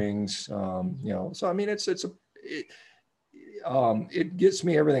gymnastic rings, you know, so I mean, it gets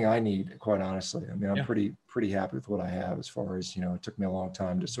me everything I need, quite honestly. I mean, I'm pretty happy with what I have, as far as, you know, it took me a long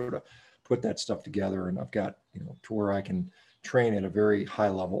time to sort of put that stuff together, and I've got, you know, to where I can train at a very high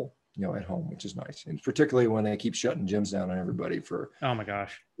level, you know, at home, which is nice. And particularly when they keep shutting gyms down on everybody for, oh my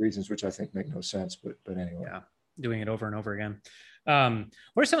gosh, reasons which I think make no sense, but anyway. Yeah, doing it over and over again.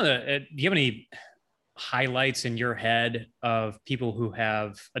 What are some of do you have any highlights in your head of people who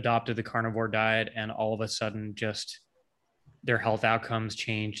have adopted the carnivore diet and all of a sudden just their health outcomes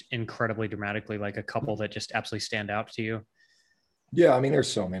changed incredibly dramatically, like a couple that just absolutely stand out to you? Yeah, I mean,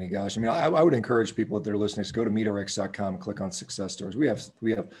 there's so many, guys. I mean, I would encourage people, if they're listening, to go to meatrx.com, click on success stories. We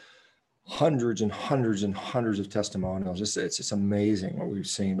have hundreds and hundreds and hundreds of testimonials. It's amazing what we've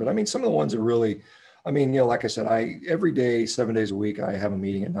seen. But I mean, some of the ones are really, I mean, you know, like I said, every day, 7 days a week, I have a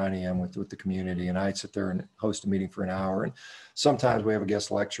meeting at 9 a.m. with the community, and I sit there and host a meeting for an hour. And sometimes we have a guest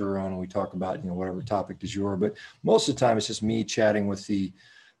lecturer on, and we talk about, you know, whatever topic du jour. But most of the time, it's just me chatting with the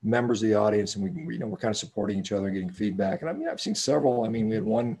members of the audience, and we you know, we're kind of supporting each other and getting feedback. And I mean, I've seen several. I mean, we had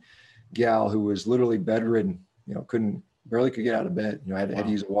one gal who was literally bedridden, you know, barely could get out of bed. You know, had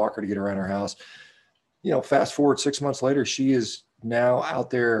to use a walker to get around her house. You know, fast forward 6 months later, she is now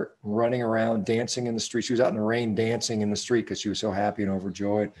out there running around, dancing in the street. She was out in the rain dancing in the street because she was so happy and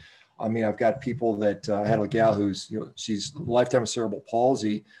overjoyed. I mean, I've got people that I had a gal who's, you know, she's lifetime of cerebral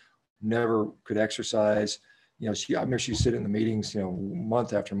palsy, never could exercise. You know, I remember she sitting in the meetings, you know,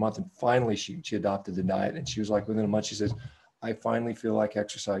 month after month, and finally she adopted the diet. And she was like, within a month, she says, I finally feel like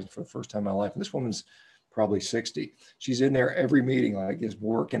exercising for the first time in my life. And this woman's probably 60. She's in there every meeting, like just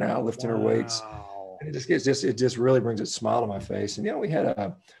working out, lifting her weights. And it just really brings a smile to my face. And, you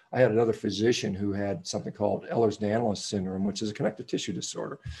know, I had another physician who had something called Ehlers-Danlos syndrome, which is a connective tissue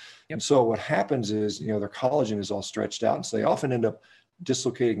disorder. Yep. And so what happens is, you know, their collagen is all stretched out. And so they often end up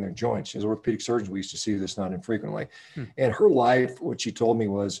dislocating their joints. As orthopedic surgeons, we used to see this not infrequently. Hmm. And her life, what she told me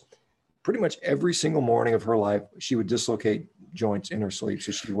was pretty much every single morning of her life, she would dislocate joints in her sleep.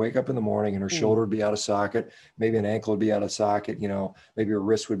 So she'd wake up in the morning and her shoulder would be out of socket. Maybe an ankle would be out of socket, maybe her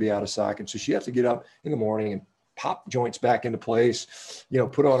wrist would be out of socket. So she'd have to get up in the morning and pop joints back into place,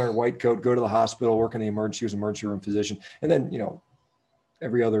 put on her white coat, go to the hospital, work in the emergency, she was an emergency room physician. And then,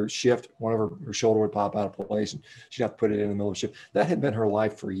 every other shift, one of her shoulder would pop out of place and she'd have to put it in the middle of the shift. That had been her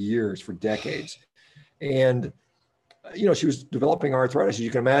life for years, for decades. And, she was developing arthritis. As you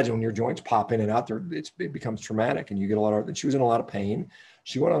can imagine, when your joints pop in and out there, it becomes traumatic and you get and she was in a lot of pain.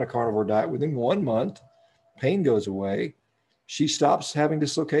 She went on a carnivore diet. Within 1 month, pain goes away. She stops having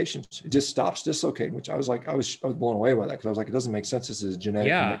dislocations. It just stops dislocating, which I was blown away by that, because I was like, it doesn't make sense. This is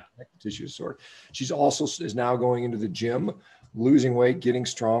genetic connective tissue disorder. She's also is now going into the gym, losing weight, getting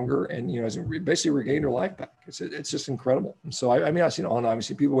stronger, and has basically regained her life back. It's just incredible. And so I've seen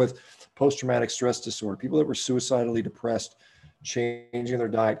obviously people with post-traumatic stress disorder, people that were suicidally depressed, changing their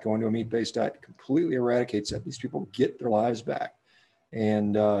diet, going to a meat-based diet, completely eradicates that. These people get their lives back,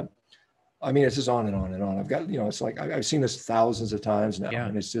 and it's just on and on and on. I've got, it's like, I've seen this thousands of times now,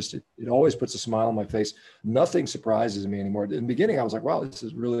 and it's just, it always puts a smile on my face. Nothing surprises me anymore. In the beginning, I was like, wow, this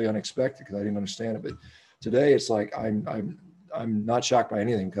is really unexpected, because I didn't understand it. But today it's like, I'm not shocked by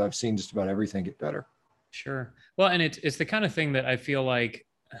anything, because I've seen just about everything get better. Sure. Well, and it's the kind of thing that I feel like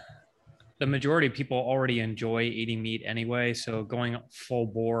the majority of people already enjoy eating meat anyway. So going full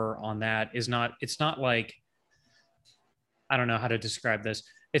bore on that it's not like, I don't know how to describe this.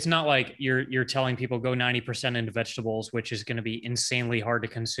 It's not like you're telling people go 90% into vegetables, which is going to be insanely hard to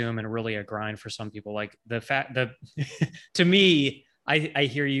consume and really a grind for some people. Like to me, I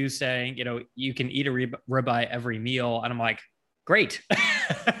hear you saying, you can eat a ribeye every meal, and I'm like, great.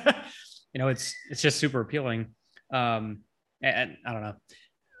 It's just super appealing. And I don't know.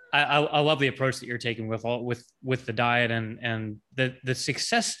 I love the approach that you're taking with the diet and the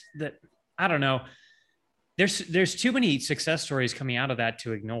success that, I don't know. There's too many success stories coming out of that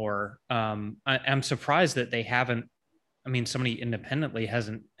to ignore. I'm surprised that they haven't. Somebody independently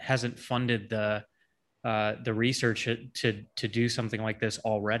hasn't funded the research to do something like this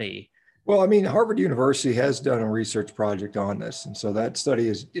already. Well, Harvard University has done a research project on this, and so that study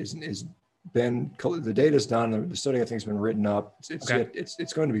is been, the data's done. The study, I think, has been written up.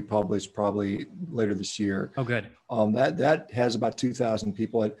 It's going to be published probably later this year. Oh, good. That has about 2,000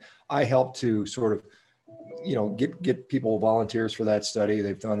 people. I helped to sort of, get people, volunteers for that study.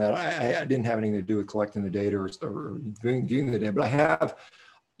 They've done that. I didn't have anything to do with collecting the data or viewing the data, but I have,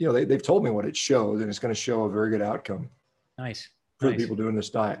 they've told me what it shows, and it's going to show a very good outcome. Nice. For the people doing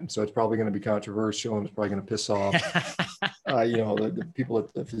this diet. And so it's probably going to be controversial, and it's probably going to piss off, the people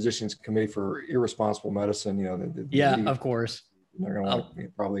at the Physicians Committee for Irresponsible Medicine, of course. They're going to want to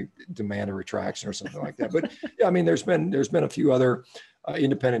probably demand a retraction or something like that. But there's been a few other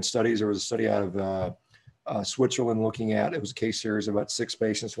independent studies. There was a study out of Switzerland looking at, it was a case series of about 6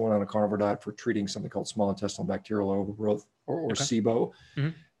 patients, one on a carnivore diet for treating something called small intestinal bacterial overgrowth, or SIBO. Mm-hmm.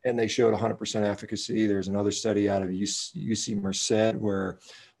 And they showed 100% efficacy. There's another study out of UC Merced where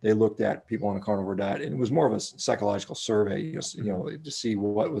they looked at people on a carnivore diet, and it was more of a psychological survey, to see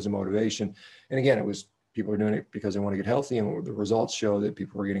what was the motivation. And again, it was people are doing it because they want to get healthy, and the results show that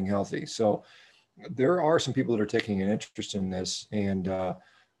people are getting healthy. So there are some people that are taking an interest in this, and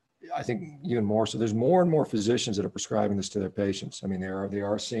I think even more so. There's more and more physicians that are prescribing this to their patients. They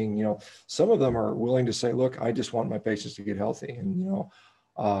are seeing, some of them are willing to say, look, I just want my patients to get healthy, and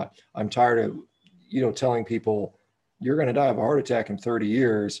I'm tired of, telling people you're going to die of a heart attack in 30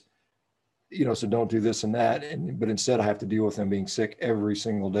 years, so don't do this and that. But instead I have to deal with them being sick every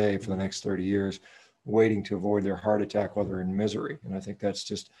single day for the next 30 years, waiting to avoid their heart attack while they're in misery. And I think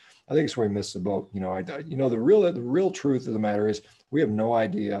it's where we miss the boat. The real truth of the matter is we have no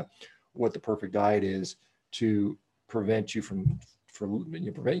idea what the perfect diet is to prevent you from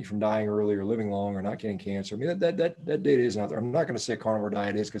dying early or living long or not getting cancer. That data isn't out there. I'm not going to say a carnivore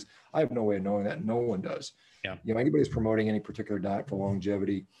diet is, because I have no way of knowing that. No one does. Yeah. Anybody who's promoting any particular diet for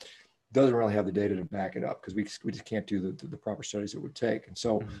longevity doesn't really have the data to back it up, because we just can't do the proper studies it would take. And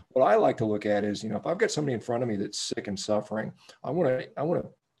so what I like to look at is, if I've got somebody in front of me that's sick and suffering, I want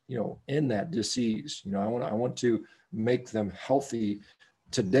to end that disease. I want to make them healthy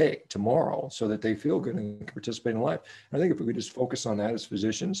today, tomorrow, so that they feel good and can participate in life. And I think if we could just focus on that as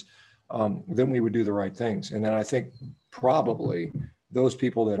physicians, then we would do the right things. And then I think probably those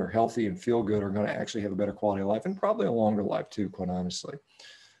people that are healthy and feel good are going to actually have a better quality of life, and probably a longer life too, quite honestly.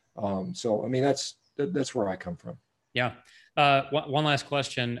 So, that's where I come from. Yeah. One last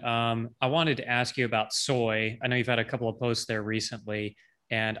question. I wanted to ask you about soy. I know you've had a couple of posts there recently,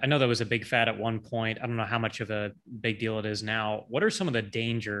 and I know that was a big fad at one point. I don't know how much of a big deal it is now. What are some of the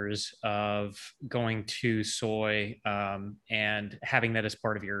dangers of going to soy and having that as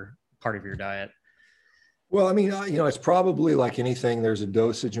part of your diet? Well, I mean, it's probably like anything. There's a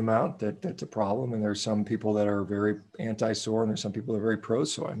dosage amount that's a problem, and there's some people that are very anti-soy, and there's some people that are very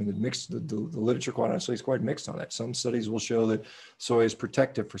pro-soy. I mean, the literature, quite honestly, is quite mixed on that. Some studies will show that soy is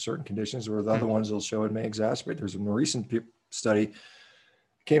protective for certain conditions, where the other ones will show it may exacerbate. There's a recent study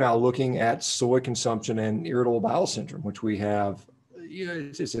came out looking at soy consumption and irritable bowel syndrome, which we have.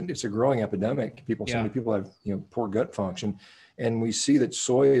 It's a growing epidemic. So many people have poor gut function, and we see that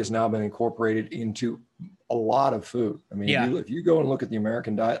soy has now been incorporated into a lot of food. I mean, if you go and look at the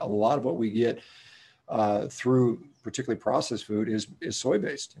American diet, a lot of what we get through particularly processed food is soy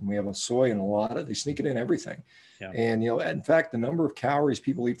based, and we have a soy in a lot of. They sneak it in everything, and in fact, the number of calories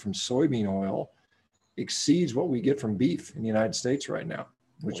people eat from soybean oil exceeds what we get from beef in the United States right now.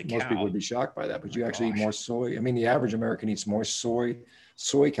 Which most people would be shocked by that, but you actually eat more soy. I mean, the average American eats more soy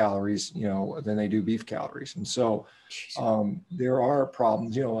calories, than they do beef calories. And so there are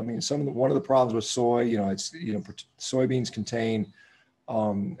problems, I mean, one of the problems with soy, soybeans contain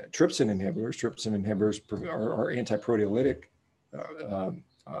trypsin inhibitors. Trypsin inhibitors are anti-proteolytic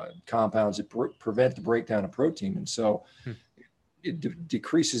compounds that prevent the breakdown of protein. And so it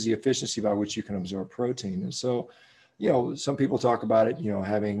decreases the efficiency by which you can absorb protein. And so, some people talk about it,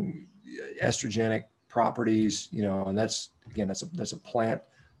 having estrogenic properties, and that's a plant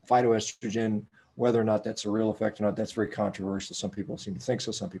phytoestrogen. Whether or not that's a real effect or not, that's very controversial. Some people seem to think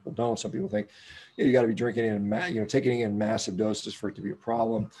so, some people don't. Some people think you got to be drinking it taking it in massive doses for it to be a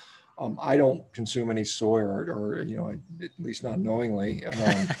problem. I don't consume any soy or at least not knowingly.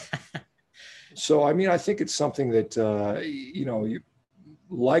 So, I mean, I think it's something that, you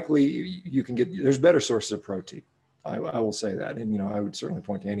can get. There's better sources of protein. I will say that. And, I would certainly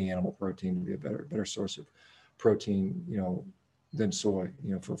point to any animal protein to be a better source of protein, than soy,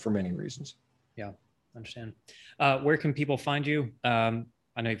 for many reasons. Yeah, I understand. Where can people find you? I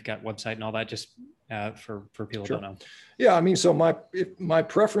know you've got website and all that, just for people who don't know. Yeah, I mean, so my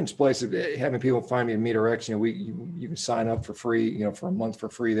preference place of having people find me at MeatRx, you can sign up for free, for a month for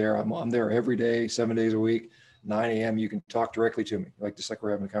free there. I'm there every day, 7 days a week. 9 a.m. You can talk directly to me, just like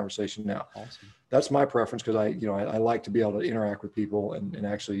we're having a conversation now. Awesome. That's my preference because I like to be able to interact with people and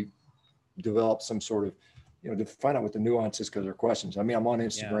actually develop some sort of, to find out what the nuances because they're questions. I mean, I'm on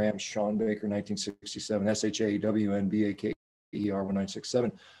Instagram, Shawn Baker 1967,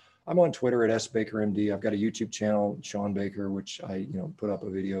 ShawnBaker1967. I'm on Twitter at SBakerMD. I've got a YouTube channel, Shawn Baker, which I put up a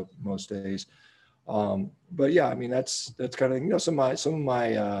video most days. But yeah, I mean that's kind of some of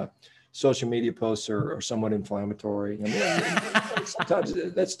my social media posts are somewhat inflammatory. I mean, sometimes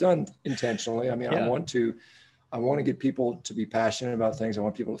that's done intentionally. I mean, I want to get people to be passionate about things. I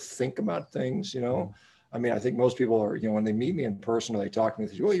want people to think about things, I mean, I think most people are, when they meet me in person or they talk to me,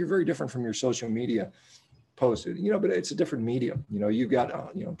 they say, well, you're very different from your social media posts, but it's a different medium. You've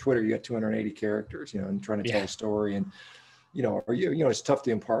got, Twitter, you got 280 characters, and trying to tell a story and, it's tough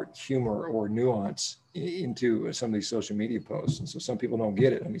to impart humor or nuance into some of these social media posts. And so some people don't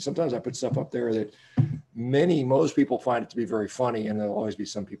get it. I mean, sometimes I put stuff up there that most people find it to be very funny, and there'll always be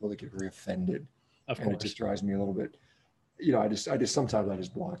some people that get very offended. Of course. And it just drives me a little bit, sometimes I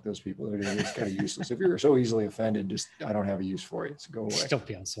just block those people. It's kind of useless. If you're so easily offended, I don't have a use for you. So go away. Just don't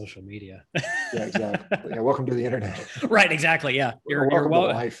be on social media. Yeah, exactly. Yeah, welcome to the internet. Right, exactly. Yeah. You're welcome to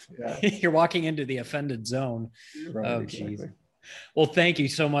life. Yeah. You're walking into the offended zone. Right, oh, exactly. geez. Well, thank you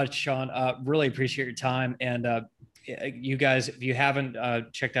so much, Shawn. Really appreciate your time. And you guys, if you haven't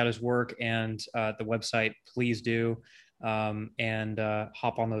checked out his work and the website, please do. And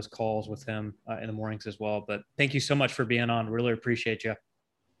hop on those calls with him in the mornings as well. But thank you so much for being on. Really appreciate you.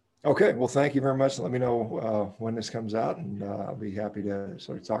 Okay. Well, thank you very much. Let me know when this comes out, and I'll be happy to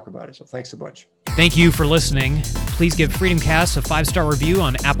sort of talk about it. So thanks a bunch. Thank you for listening. Please give FreedomCast a 5-star review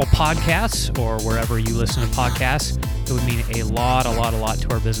on Apple Podcasts or wherever you listen to podcasts. It would mean a lot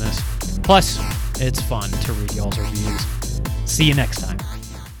to our business. Plus, it's fun to read y'all's reviews. See you next time.